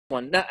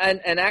one. Now,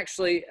 and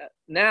actually,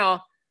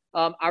 now,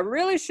 I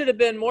really should have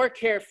been more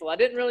careful. I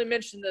didn't really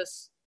mention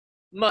this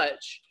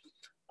much,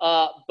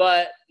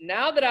 but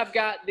now that I've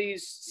got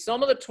these,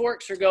 some of the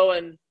torques are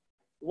going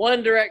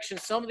one direction,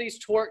 some of these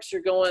torques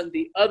are going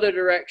the other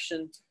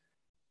direction.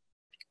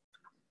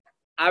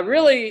 I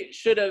really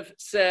should have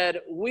said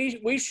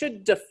we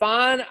should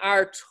define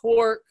our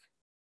torque,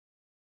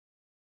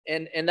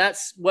 and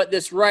that's what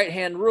this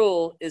right-hand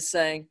rule is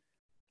saying.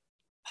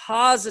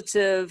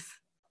 Positive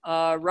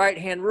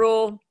right-hand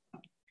rule.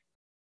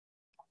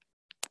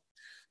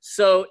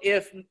 So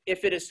if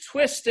it is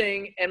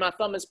twisting and my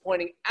thumb is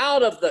pointing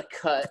out of the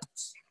cut,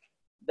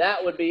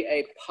 that would be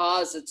a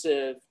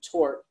positive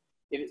torque.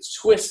 If it's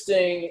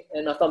twisting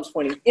and my thumb's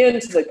pointing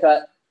into the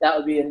cut, that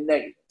would be a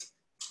negative.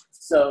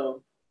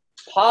 So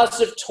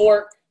positive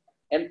torque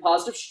and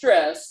positive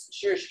stress,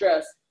 shear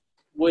stress,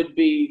 would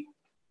be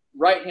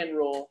right-hand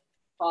rule,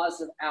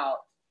 positive out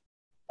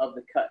of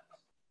the cut.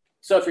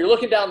 So if you're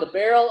looking down the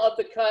barrel of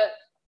the cut,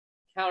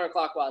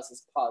 counterclockwise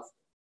is positive.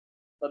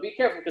 But be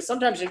careful, because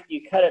sometimes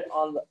you cut it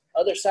on the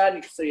other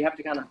side, so you have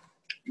to kind of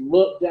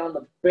look down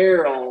the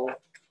barrel.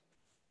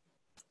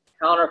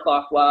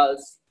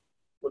 Counterclockwise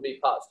would be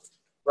positive.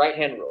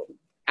 Right-hand rule.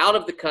 Out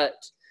of the cut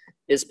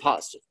is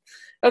positive.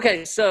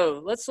 Okay,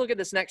 so let's look at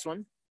this next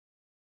one.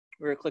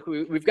 Real quick,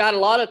 we've got a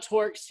lot of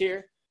torques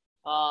here.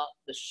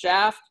 The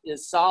shaft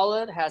is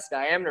solid, has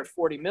diameter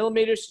 40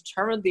 millimeters.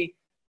 Determine the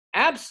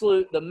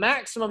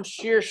maximum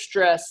shear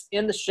stress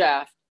in the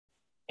shaft,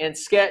 and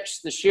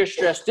sketch the shear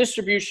stress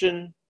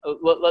distribution.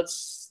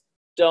 Let's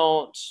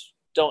don't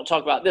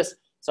talk about this.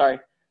 Sorry.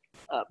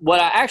 What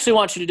I actually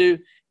want you to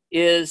do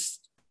is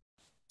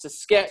to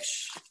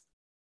sketch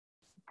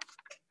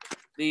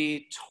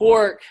the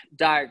torque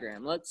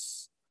diagram.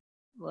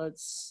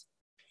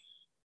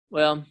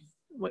 Well,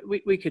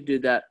 we could do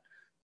that.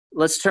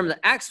 Let's determine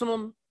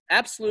the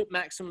absolute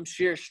maximum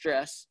shear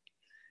stress,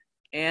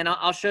 and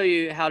I'll show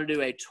you how to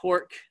do a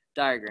torque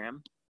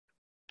diagram.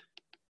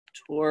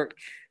 Torque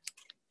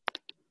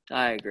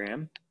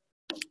diagram.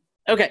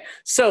 Okay,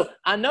 so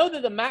I know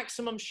that the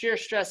maximum shear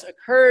stress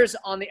occurs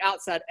on the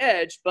outside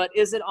edge, but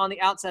is it on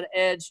the outside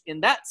edge in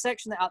that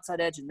section, the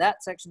outside edge in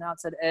that section, the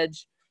outside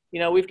edge? You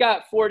know, we've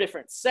got 4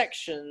 different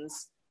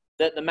sections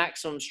that the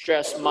maximum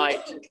stress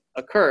might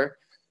occur.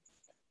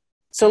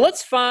 So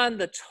let's find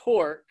the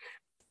torque.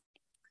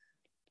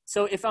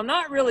 So if I'm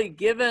not really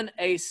given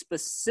a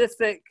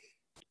specific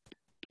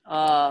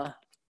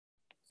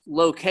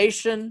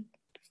location,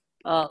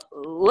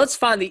 let's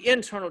find the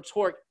internal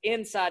torque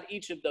inside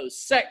each of those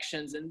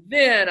sections, and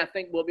then I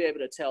think we'll be able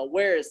to tell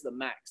where is the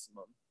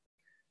maximum.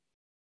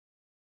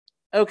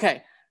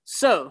 Okay,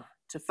 so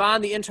to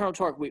find the internal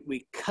torque,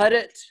 we cut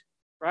it,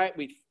 right?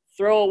 We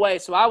throw away.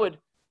 So I would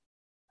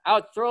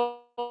throw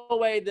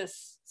away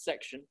this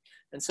section,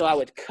 and so I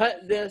would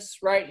cut this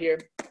right here,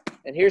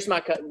 and here's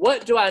my cut.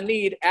 What do I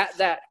need at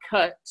that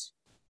cut?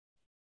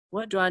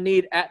 What do I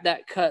need at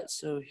that cut?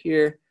 So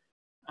here,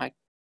 I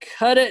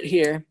cut it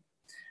here.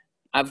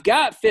 I've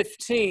got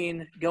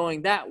 15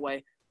 going that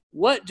way.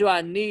 What do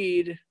I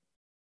need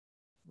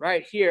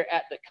right here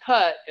at the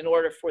cut in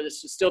order for this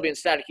to still be in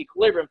static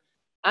equilibrium?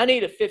 I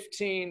need a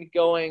 15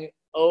 going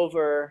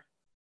over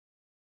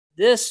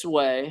this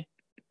way.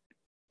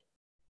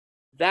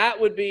 That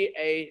would be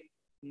a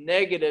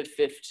negative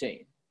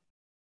 15.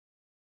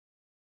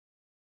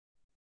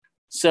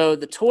 So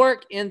the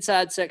torque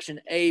inside section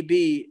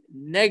AB,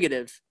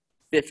 negative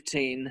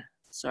 15,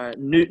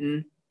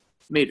 Newton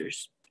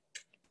meters.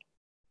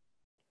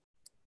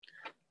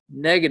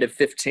 Negative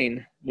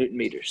 15 Newton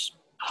meters.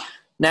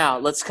 Now,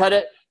 let's cut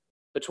it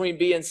between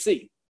B and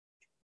C.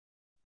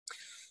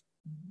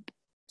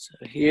 So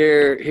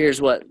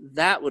here's what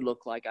that would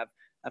look like.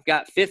 I've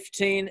got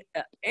 15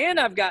 and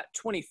I've got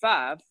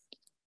 25.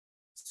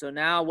 So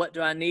now what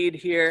do I need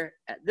here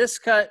at this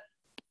cut?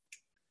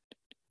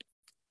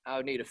 I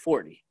would need a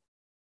 40,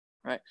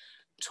 right?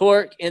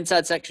 Torque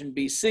inside section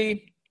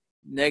BC,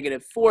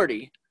 negative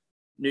 40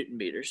 Newton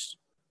meters.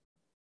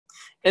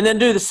 And then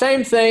do the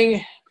same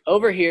thing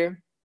over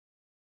here.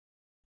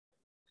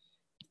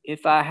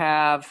 If I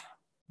have,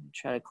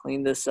 try to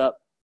clean this up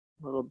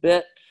a little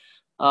bit.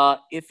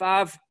 If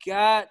I've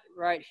got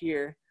right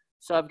here,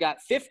 so I've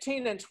got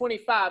 15 and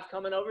 25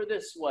 coming over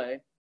this way,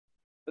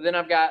 but then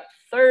I've got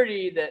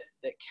 30 that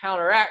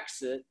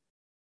counteracts it,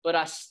 but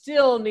I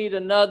still need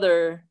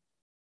another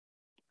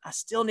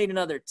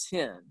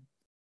 10,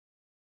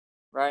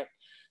 right?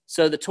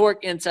 So the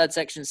torque inside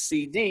section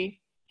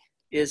CD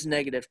is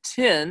negative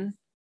 10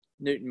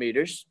 Newton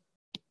meters.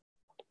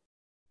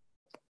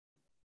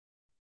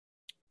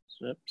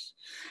 Oops.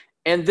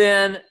 And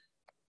then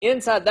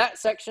inside that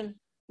section,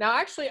 now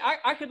actually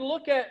I could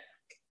look at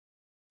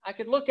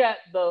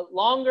the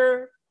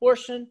longer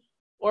portion,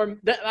 or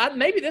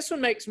maybe this one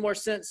makes more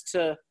sense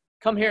to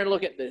come here and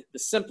look at the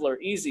simpler,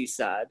 easy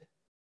side.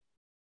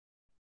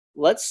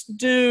 Let's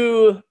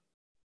do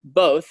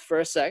both for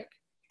a sec.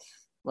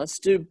 Let's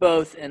do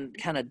both and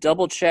kind of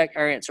double check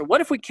our answer. What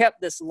if we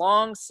kept this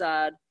long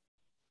side?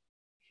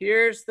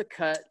 Here's the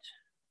cut.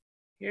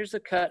 Here's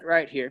the cut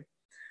right here.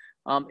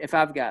 If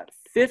I've got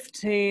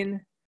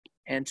 15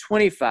 and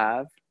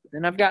 25,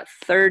 then I've got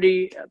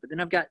 30, but then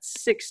I've got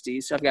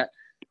 60. So I've got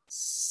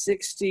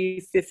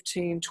 60,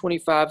 15,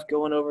 25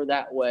 going over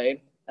that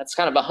way. That's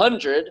kind of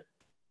 100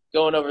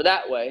 going over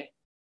that way.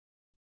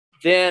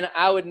 Then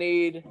I would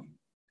need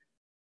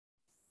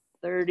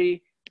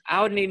 30.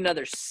 I would need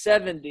another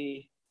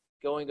 70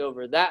 going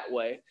over that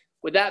way.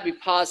 Would that be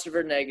positive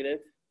or negative?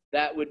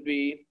 That would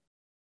be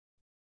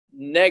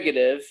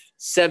negative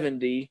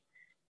 70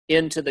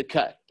 into the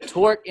cut.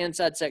 Torque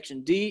inside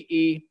section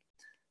DE,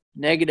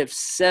 negative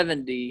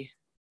 70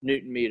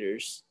 Newton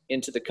meters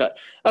into the cut.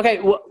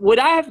 Okay, would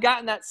I have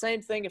gotten that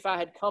same thing if I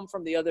had come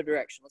from the other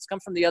direction? Let's come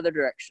from the other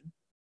direction.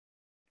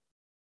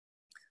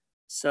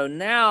 So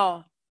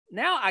now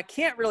I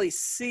can't really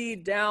see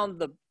down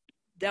the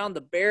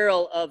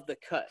barrel of the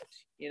cut.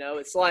 You know,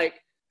 it's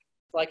like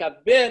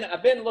I've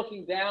been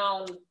looking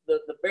down the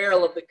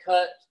barrel of the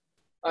cut.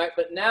 All right,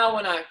 but now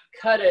when I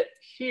cut it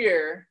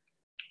here,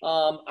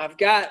 I've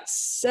got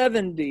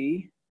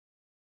 70.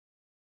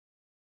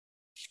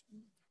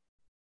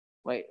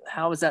 Wait,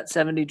 how was that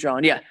 70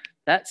 drawn? Yeah,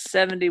 that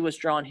 70 was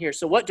drawn here.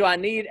 So what do I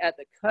need at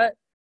the cut?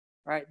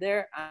 Right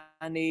there,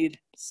 I need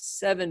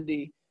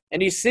 70.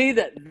 And you see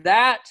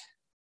that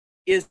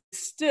is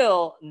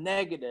still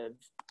negative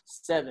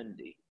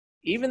 70.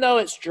 Even though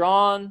it's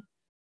drawn,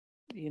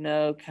 you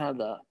know, kind of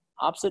the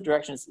opposite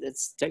direction,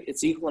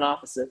 it's equal and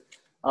opposite.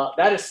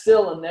 That is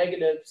still a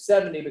negative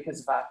 70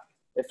 because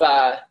if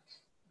I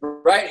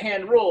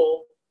right-hand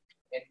rule,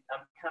 and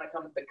I'm kind of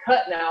coming, the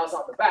cut now is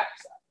on the back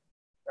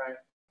side, right?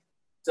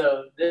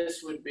 So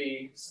this would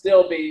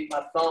still be,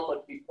 my thumb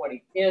would be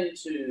pointing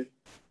into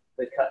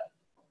the cut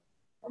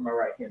on my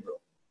right-hand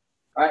rule.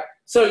 All right,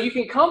 so you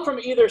can come from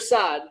either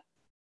side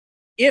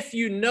if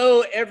you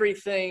know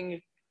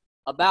everything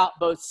about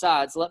both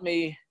sides. Let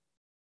me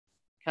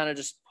kind of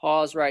just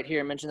pause right here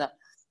and mention that.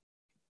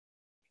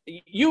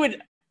 You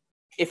would,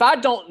 if I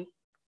don't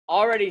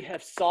already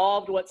have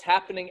solved what's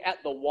happening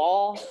at the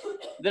wall,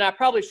 then I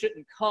probably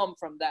shouldn't come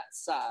from that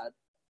side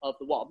of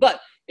the wall.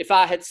 But if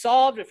I had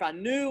solved, if I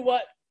knew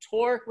what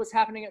torque was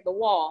happening at the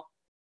wall,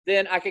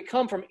 then I could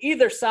come from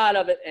either side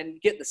of it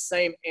and get the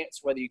same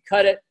answer, whether you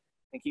cut it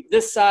and keep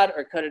this side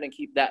or cut it and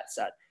keep that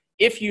side.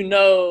 If you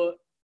know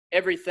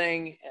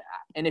everything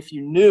and if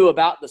you knew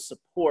about the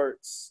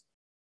supports,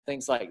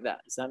 things like that.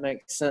 Does that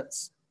make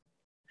sense?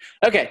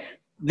 Okay,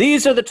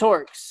 these are the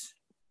torques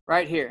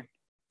right here.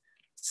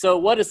 So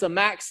what is the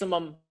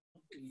maximum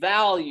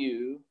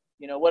value?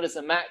 You know, what is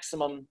the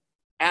maximum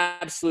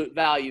absolute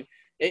value?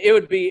 It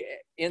would be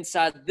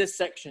inside this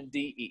section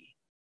DE.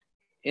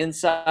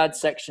 Inside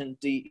section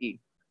DE.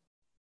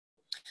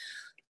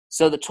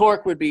 So the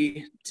torque would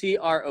be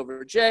TR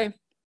over J.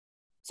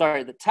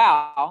 Sorry, the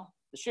tau,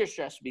 the shear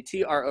stress would be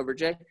TR over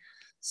J.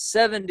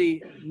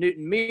 70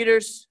 Newton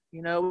meters.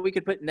 You know, we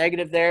could put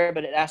negative there,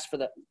 but it asks for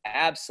the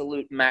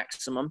absolute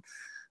maximum.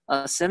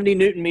 70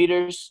 Newton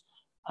meters,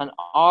 an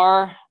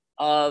R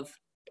of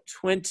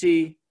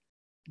 20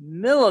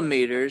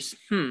 millimeters.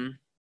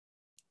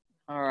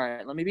 All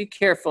right, let me be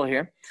careful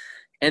here.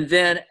 And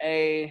then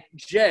a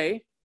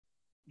J.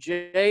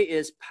 J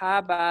is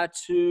pi by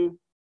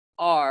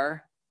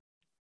 2R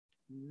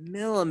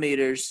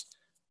millimeters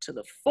to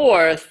the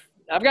fourth.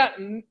 I've got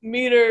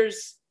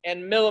meters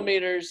and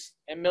millimeters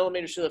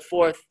to the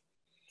fourth.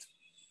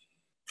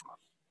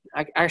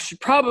 I should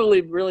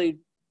probably really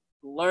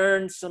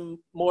learn some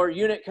more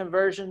unit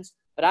conversions,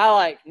 but I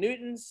like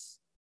newtons,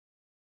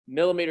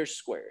 millimeters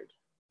squared.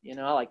 You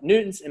know, I like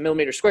newtons and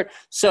millimeters squared.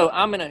 So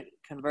I'm going to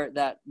convert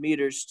that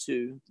meters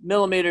to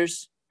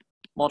millimeters,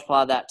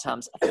 multiply that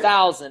times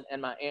 1,000,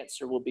 and my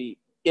answer will be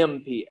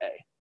MPa.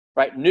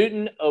 Right?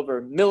 Newton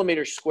over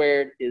millimeters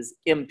squared is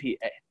MPa.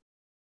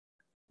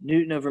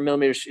 Newton over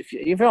millimeters. If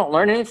you don't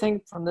learn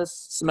anything from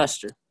this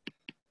semester,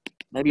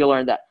 maybe you'll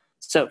learn that.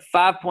 So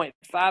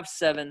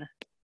 5.57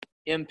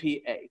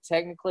 MPa.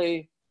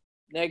 Technically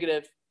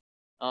negative,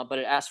 but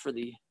it asks for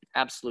the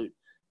absolute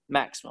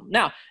maximum.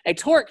 Now, a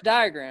torque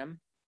diagram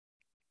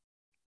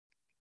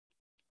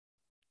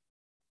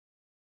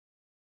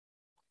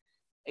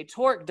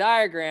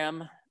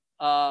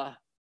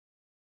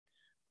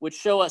would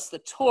show us the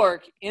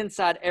torque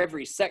inside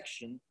every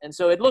section. And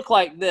so it looked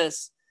like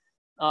this.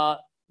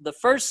 The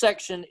first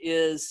section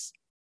is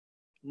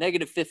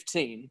negative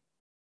 15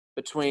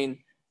 between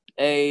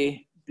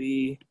A,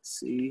 B,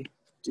 C,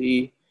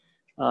 D,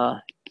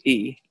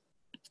 E.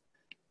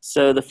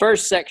 So the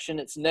first section,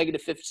 it's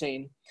negative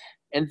 15.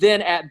 And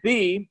then at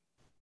B,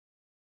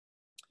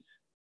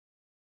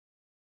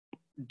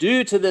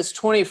 due to this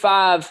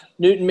 25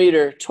 Newton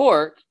meter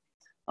torque,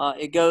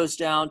 it goes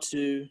down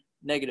to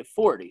negative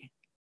 40.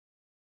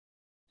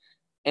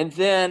 And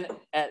then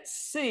at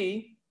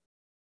C,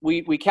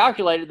 we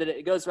calculated that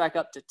it goes back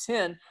up to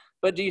 10.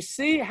 But do you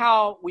see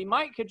how we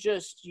could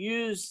just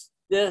use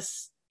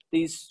these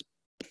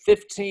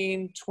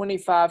 15,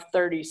 25,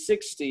 30,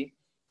 60.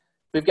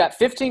 We've got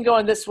 15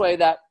 going this way.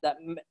 That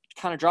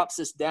kind of drops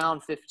this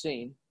down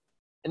 15.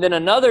 And then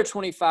another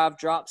 25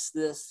 drops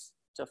this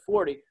to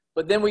 40.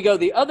 But then we go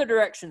the other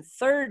direction,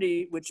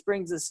 30, which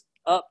brings us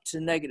up to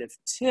negative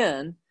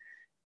 10.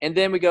 And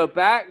then we go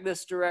back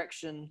this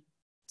direction,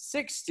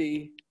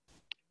 60,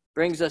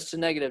 brings us to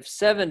negative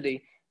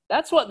 70.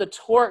 That's what the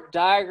torque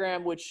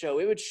diagram would show.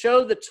 It would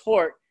show the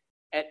torque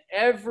at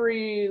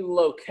every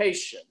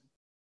location.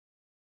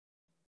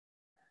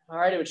 All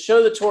right, it would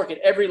show the torque at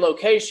every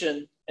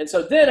location. And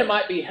so then it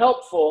might be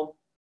helpful.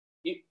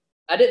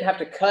 I didn't have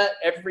to cut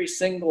every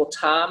single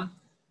time.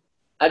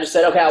 I just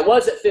said, okay, I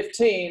was at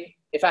 15.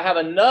 If I have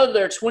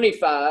another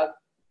 25,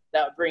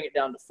 that would bring it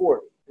down to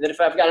 40. And then if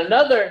I've got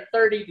another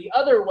 30 the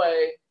other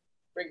way,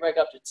 bring it back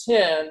up to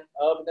 10.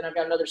 Oh, but then I've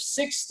got another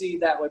 60,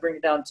 that way bring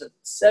it down to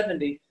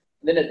 70.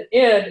 And then at the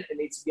end, it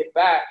needs to get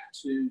back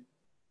to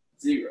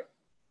 0.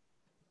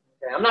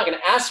 Okay, I'm not going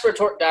to ask for a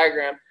torque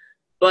diagram,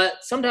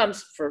 but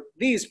sometimes for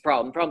these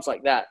problems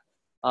like that,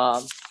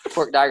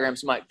 torque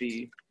diagrams might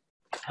be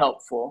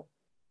helpful.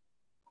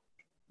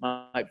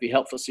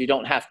 So you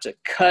don't have to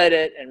cut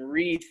it and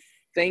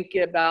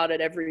rethink about it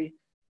every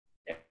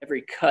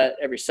cut,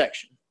 every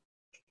section.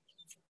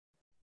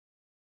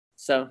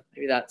 So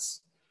maybe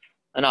that's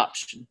an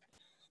option.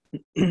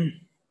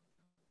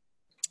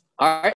 All right.